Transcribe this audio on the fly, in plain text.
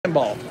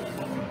pinball.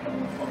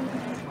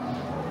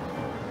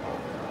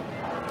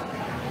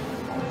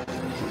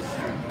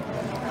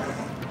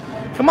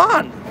 Come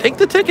on, take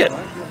the ticket.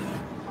 Let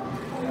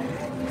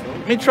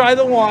me try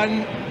the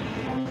one.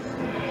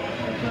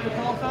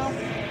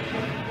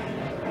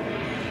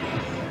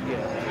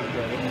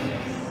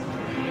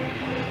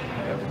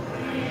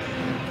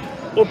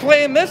 We're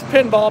playing this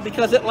pinball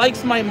because it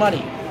likes my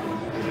money.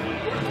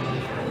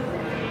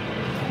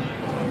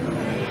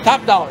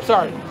 Top dollar,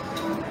 sorry.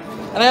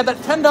 And I have that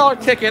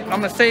 $10 ticket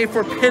I'm gonna save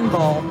for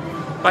pinball,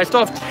 but I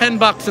still have 10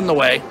 bucks in the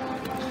way.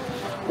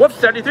 Whoops,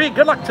 73,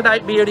 good luck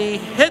tonight, beauty.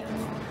 Hit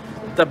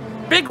the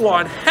big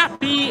one.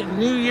 Happy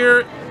New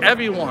Year,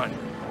 everyone.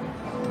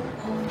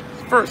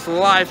 First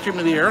live stream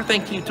of the year.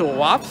 Thank you to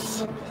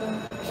Woofs.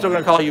 Still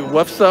gonna call you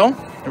Woofs though.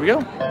 Here we go.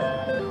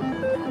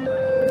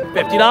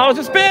 $50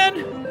 to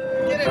spin.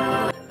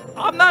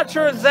 I'm not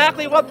sure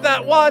exactly what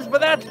that was, but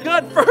that's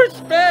good. First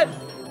spin.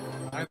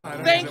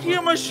 Thank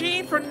you,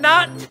 machine, for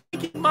not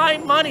taking my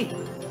money.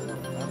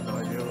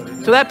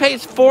 So that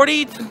pays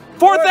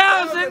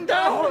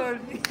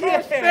 $4,000.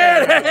 First spin.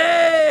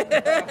 Hey,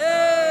 hey,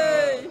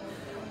 hey.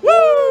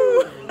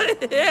 Woo!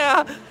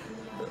 Yeah.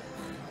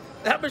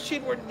 That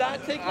machine would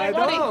not take my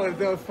money. I know, it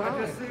was fine.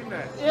 I just seen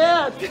that.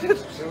 Yeah. It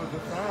was a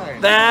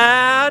sign.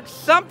 That's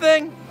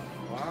something.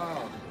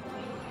 Wow.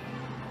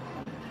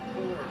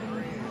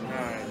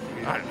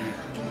 Right.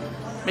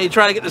 Me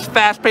try to get this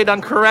fast pay done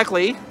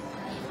correctly.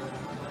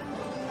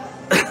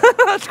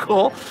 That's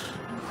cool.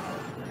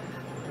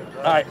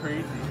 All right.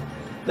 Crazy.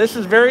 This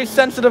is very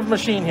sensitive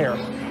machine here.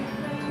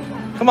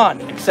 Come on,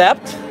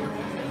 accept.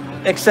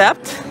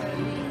 Accept.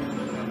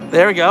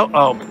 There we go.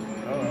 Oh.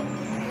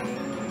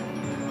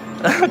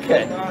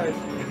 Okay.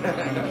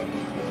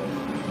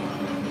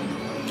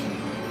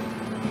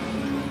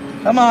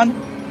 Come on.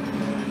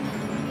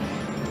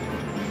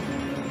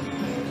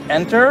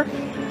 Enter.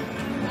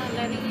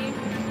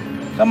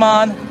 Come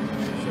on.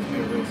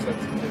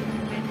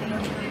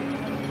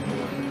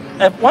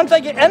 Once I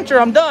get enter,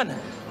 I'm done.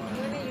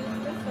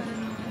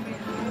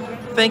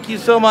 Thank you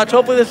so much.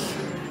 Hopefully this.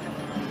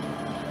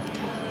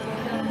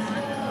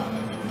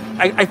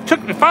 I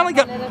finally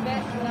got.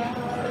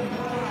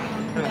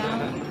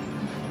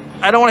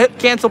 I don't want to hit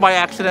cancel by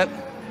accident.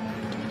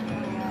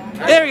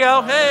 There we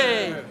go.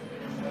 Hey.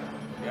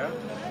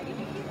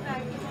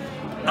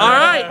 All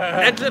right.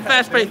 Exit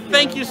fast pay.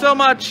 Thank you so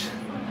much.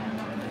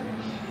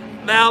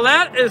 Now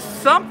that is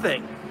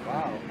something.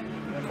 Wow.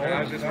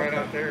 I was just right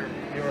out there.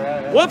 You were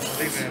at. Whoops.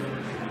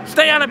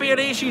 Stay on a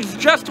beauty. She's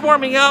just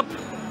warming up.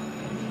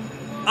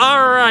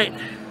 All right.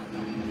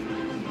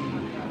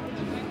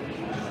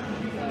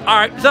 All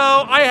right. So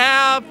I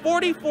have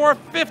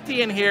 $44.50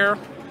 in here.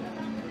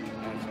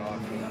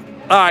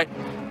 All right,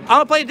 I'm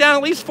gonna play it down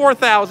at least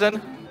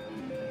 4,000,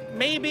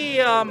 maybe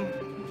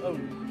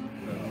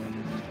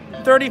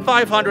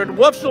 3,500.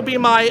 Woofs will be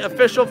my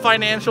official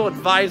financial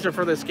advisor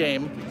for this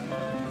game.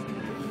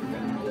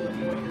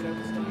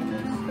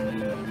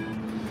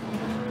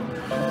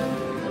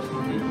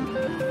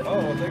 Oh,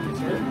 well, thank you,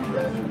 sir.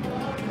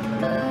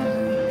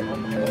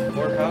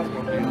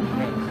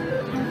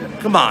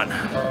 Come on.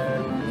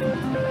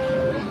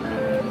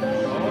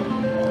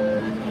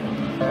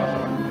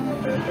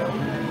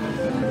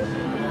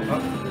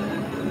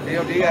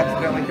 DOD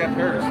accidentally kept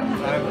hers.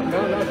 No,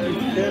 she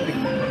did.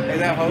 Hey,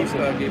 that host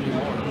gave you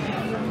more.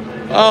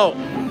 Oh,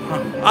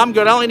 I'm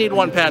good. I only need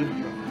one pen.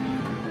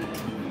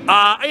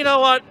 You know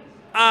what?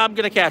 I'm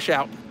going to cash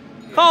out.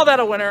 Call that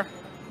a winner.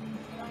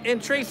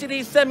 And Tracy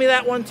D, send me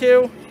that one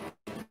too.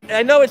 And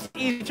I know it's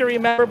easy to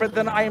remember, but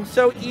then I am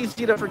so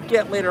easy to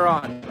forget later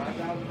on.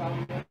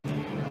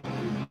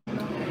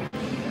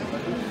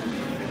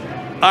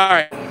 All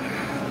right.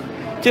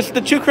 Just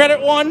the 2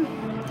 credit one.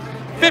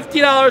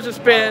 $50 to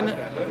spin.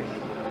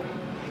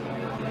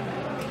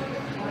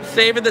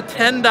 Saving the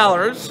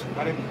 $10.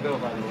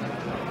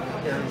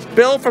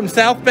 Bill from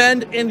South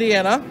Bend,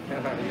 Indiana.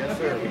 Yes,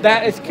 sir.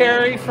 That is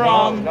Carrie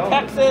from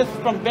Texas,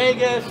 from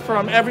Vegas,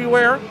 from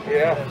everywhere.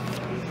 Yeah.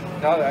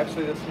 No,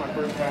 actually, this is my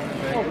first time in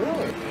Vegas. Oh,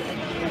 really?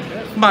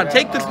 Come on,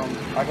 take this.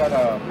 I got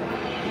a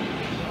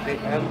Big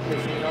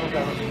Casino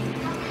down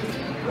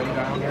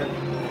here.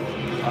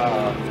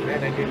 Man,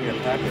 they gave me a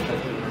package.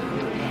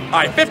 All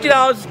right, $50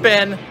 to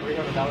spin.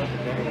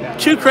 $300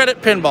 $2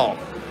 credit pinball.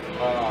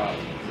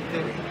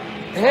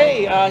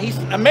 Hey,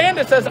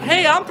 Amanda says,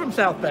 hey, I'm from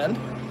South Bend.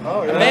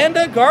 Oh, yeah.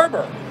 Amanda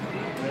Garber.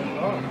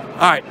 Oh.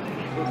 All right.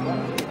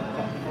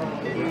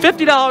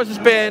 $50 to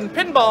spin.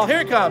 Pinball,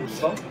 here it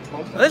comes. Now,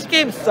 this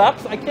game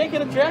sucks. I can't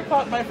get a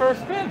jackpot in my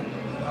first spin.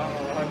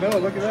 I know,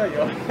 look at that,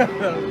 yo.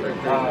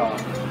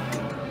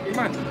 Come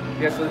on.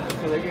 Yes, so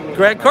they gave me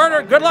Greg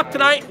Carter, good luck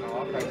tonight.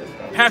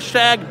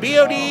 Hashtag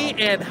BOD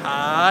and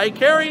hi,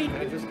 Carrie.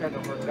 And it just kind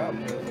of worked out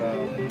because,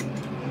 BOD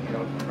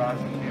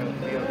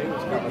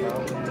was coming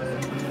out.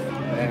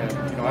 And,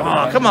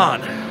 oh, come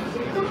on.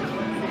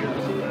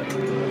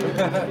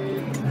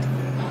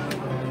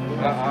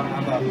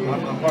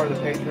 I'm part of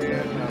the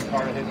Patreon, I'm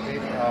part of his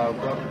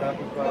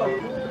Duckies Club.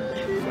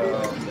 So,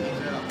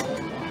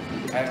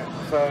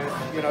 So,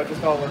 you know, it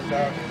just all worked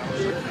out.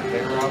 You know,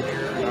 they were out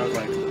here, and I was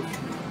like,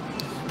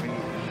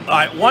 all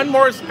right, one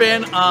more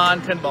spin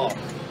on pinball.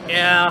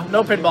 Yeah,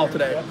 no pinball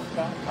today. I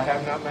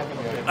have not met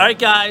him yet. All right,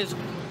 guys,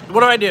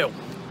 what do I do?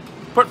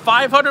 Put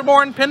 500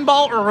 more in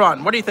pinball or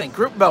run? What do you think?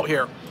 Group vote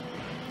here.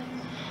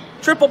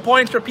 Triple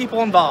points for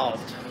people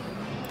involved.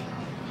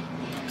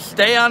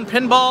 Stay on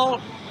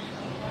pinball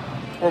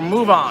or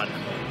move on?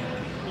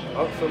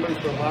 Oh, somebody's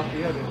from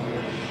Lafayette in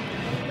here.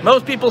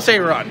 Most people say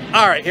run.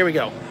 All right, here we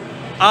go.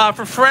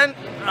 For friend,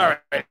 all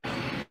right.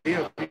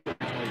 Yes,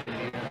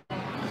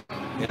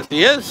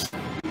 he is.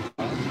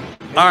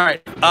 All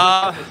right.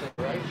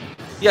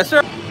 Yes,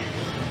 sir.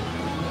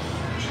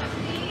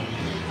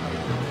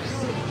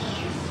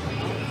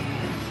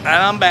 And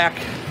I'm back.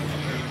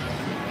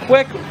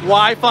 Quick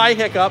Wi-Fi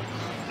hiccup.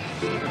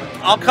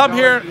 I'll come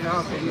here.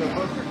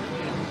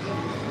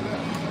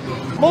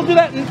 We'll do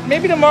that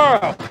maybe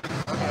tomorrow.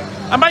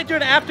 I might do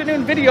an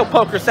afternoon video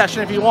poker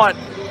session if you want.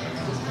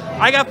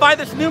 I gotta find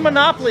this new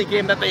Monopoly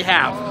game that they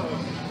have.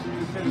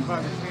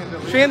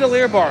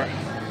 Chandelier bar.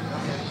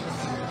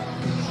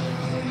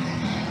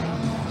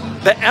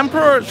 The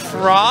Emperor's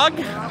Frog?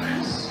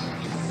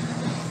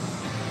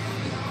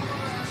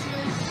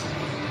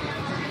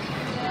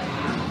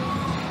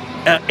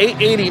 At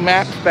 880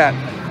 max bet.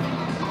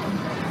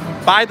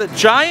 By the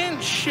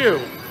Giant Shoe.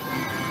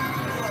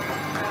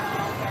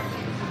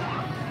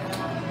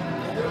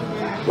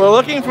 We're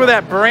looking for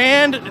that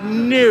brand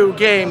new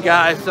game,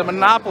 guys, the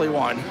Monopoly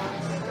one.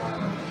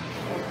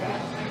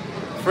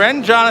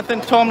 Friend Jonathan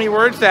told me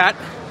where it's at.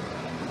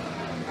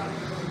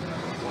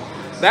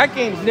 That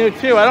game's new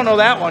too. I don't know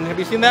that one. Have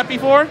you seen that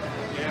before?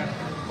 Yeah.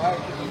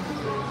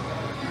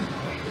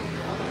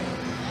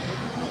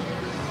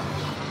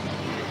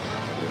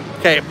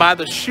 Okay, by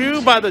the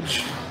shoe,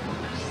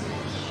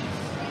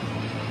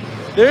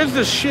 there's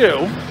the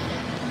shoe.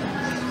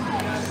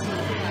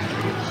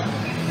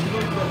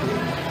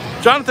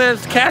 Jonathan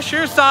is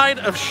cashier side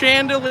of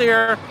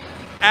Chandelier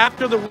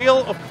after the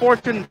Wheel of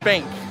Fortune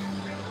Bank.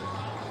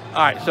 All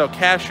right, so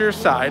cashier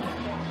side.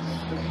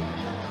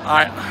 All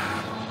right.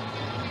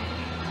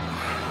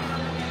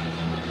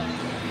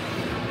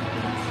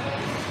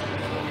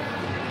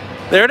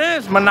 There it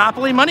is,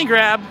 Monopoly money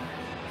grab.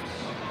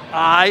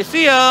 I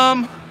see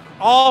them.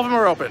 All of them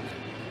are open.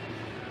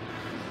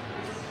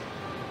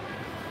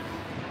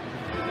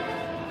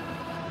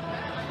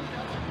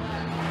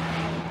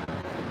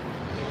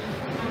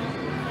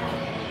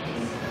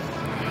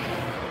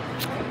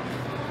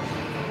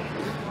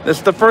 This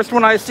is the first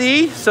one I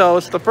see, so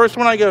it's the first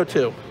one I go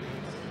to.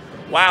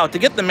 Wow, to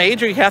get the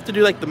major, you have to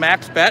do like the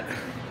max bet.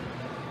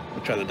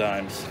 We'll try the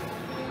dimes.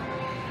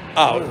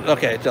 Oh,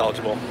 okay, it's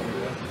eligible.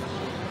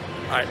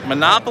 All right,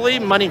 Monopoly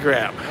money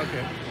grab.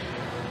 Okay.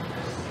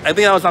 I think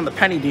that was on the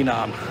penny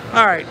denom.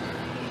 All right.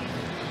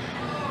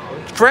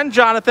 Friend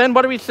Jonathan,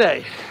 what do we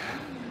say?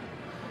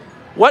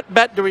 What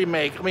bet do we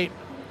make? I mean,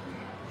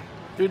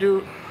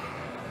 so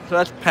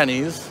that's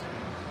pennies,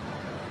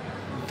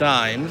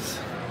 dimes.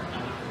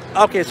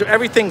 Okay, so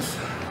everything's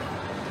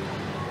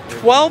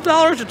 $12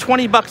 or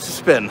 $20 to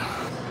spin.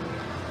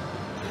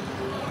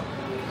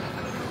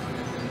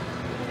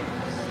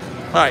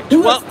 All right,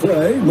 Let's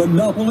play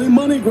Monopoly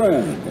money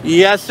grab.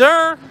 Yes,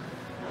 sir.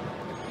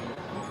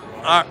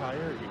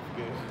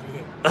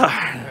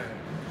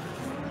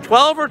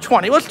 12 or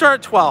 20? Let's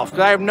start at 12,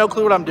 because I have no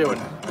clue what I'm doing.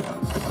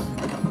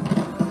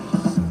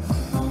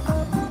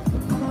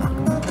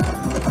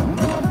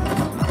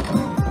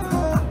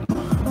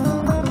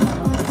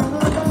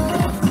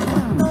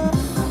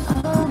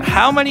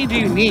 How many do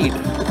you need?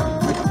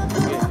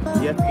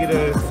 You have to get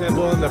a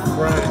symbol in the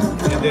front,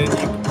 and then you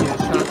get a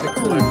shot to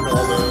collect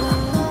all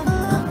those.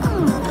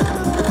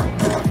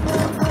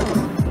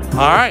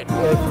 All right.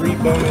 Or 3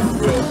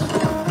 bonus wheels.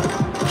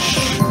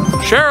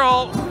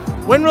 Cheryl,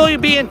 when will you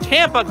be in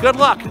Tampa? Good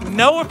luck.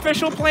 No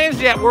official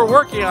plans yet. We're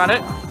working on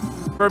it.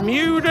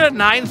 Bermuda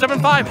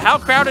 975. How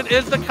crowded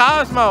is the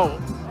Cosmo?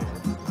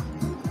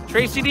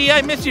 Tracy D,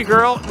 I miss you,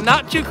 girl.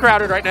 Not too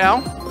crowded right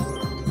now.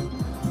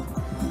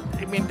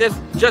 I mean, this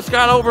just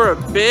got over a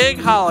big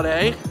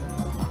holiday.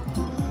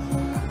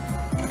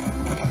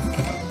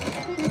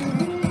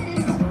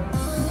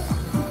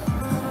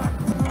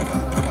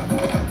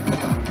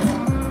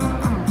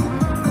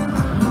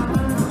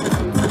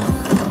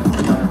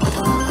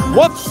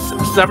 Whoops,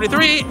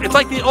 73. It's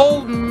like the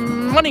old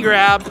money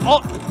grab.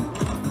 Oh.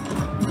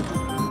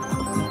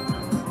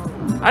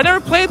 I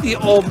never played the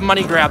old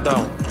money grab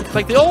though. It's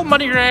like the old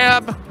money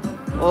grab,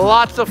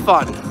 lots of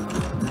fun.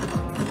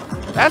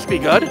 That's be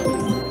good.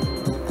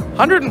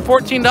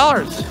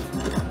 $114.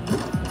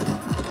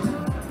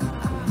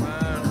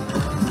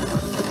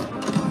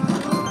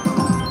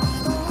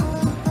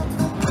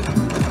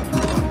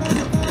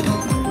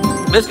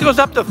 This goes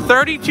up to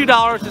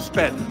 $32 to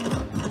spin.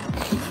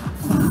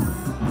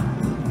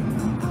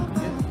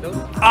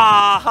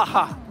 Ah, ha,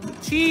 ha.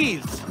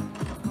 Tease.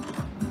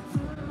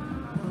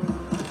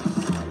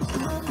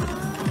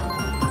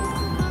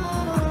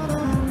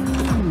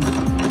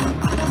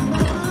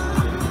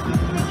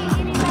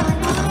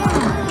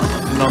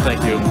 No,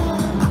 thank you.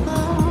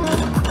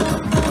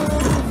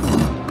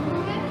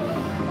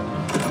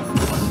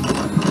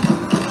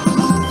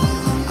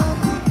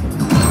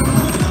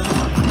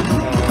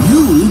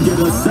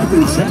 a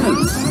second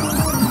chance.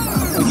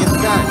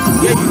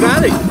 Yeah, you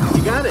got it.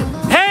 You got it.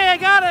 Hey, I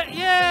got it!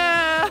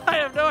 Yeah! I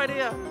have no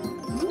idea.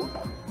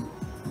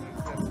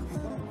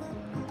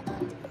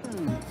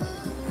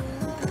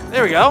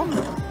 There we go.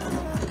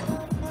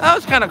 That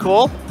was kind of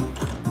cool.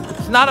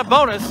 It's not a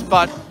bonus,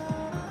 but...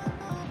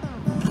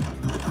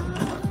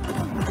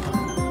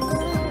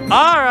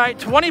 All right,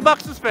 20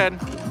 bucks to spend.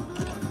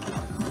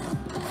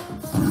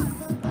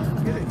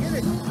 Get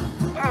it.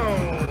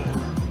 Oh.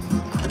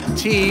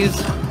 Tease.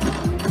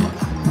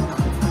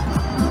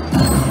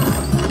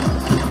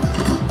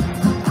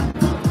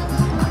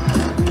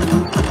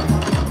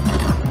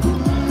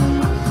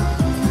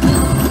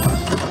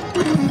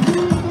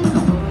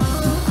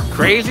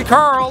 Crazy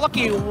Carl,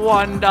 lucky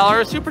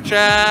 $1 super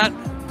chat.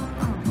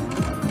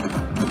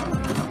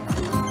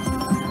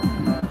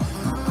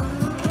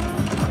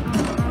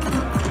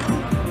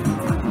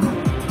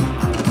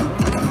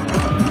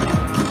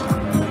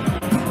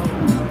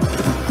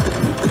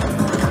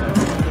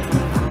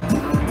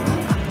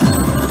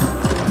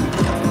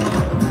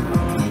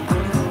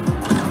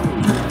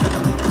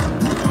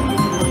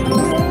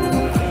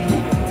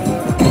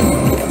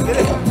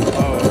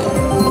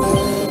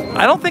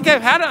 I don't think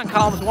I've had it on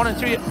columns 1 and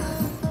 2 yet.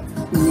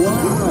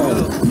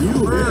 Wow,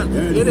 you hit,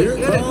 and Get it, here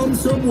get it. comes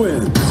some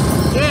wins.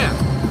 Yeah.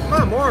 Come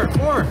on,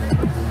 more.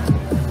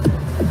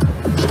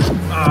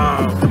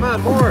 Oh, come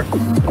on, more.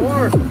 Come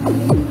on,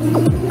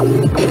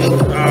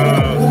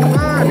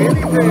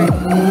 anything.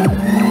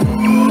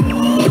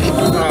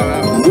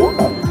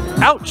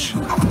 Ouch!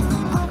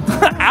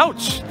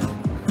 Ouch!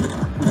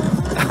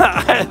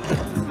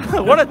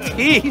 What a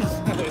tease!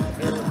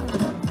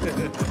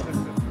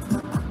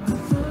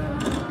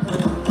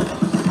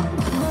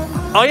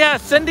 Oh yeah,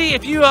 Cindy,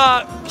 if you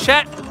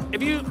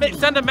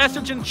send a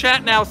message in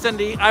chat now,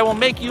 Cindy, I will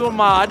make you a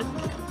mod.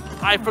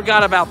 I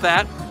forgot about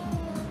that.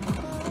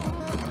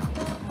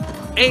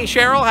 Hey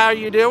Cheryl, how are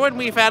you doing?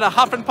 We've had a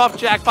Huff and Puff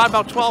jackpot,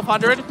 about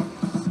 1,200.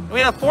 We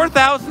had a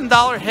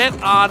 $4,000 hit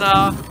on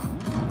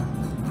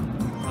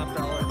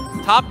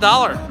top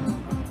dollar.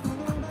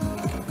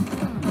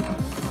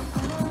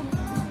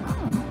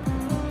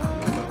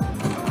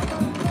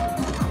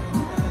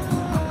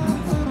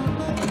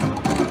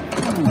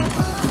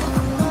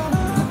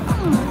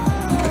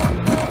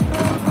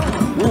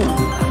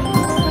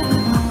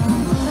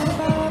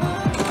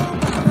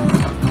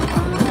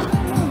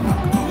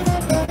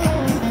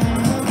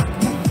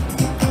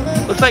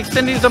 Looks like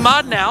Cindy's a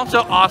mod now,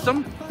 so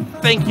awesome.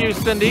 Thank you,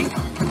 Cindy.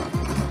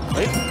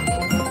 Wait.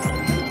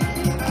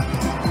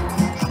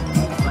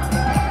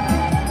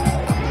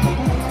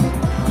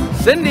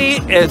 Cindy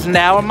is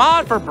now a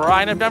mod for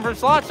Brian of Denver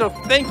Slot, so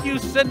thank you,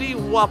 Cindy.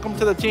 Welcome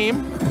to the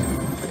team.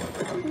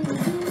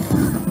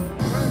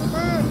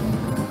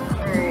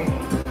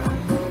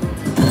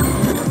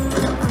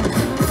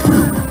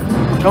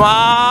 Come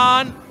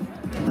on.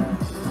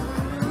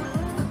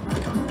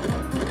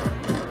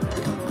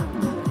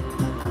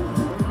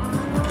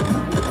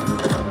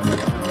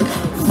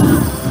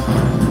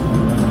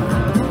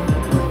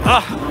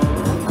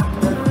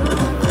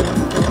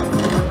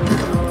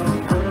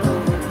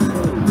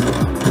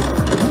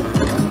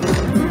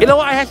 You know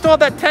what? I still have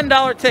that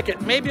 $10 ticket.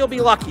 Maybe you'll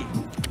be lucky.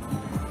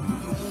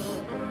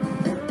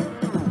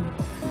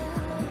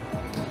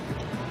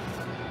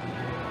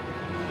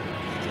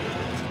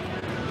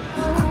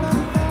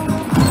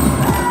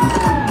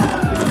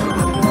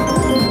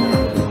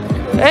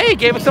 Hey,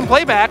 gave us some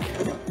playback.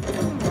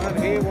 Come on,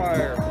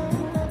 haywire.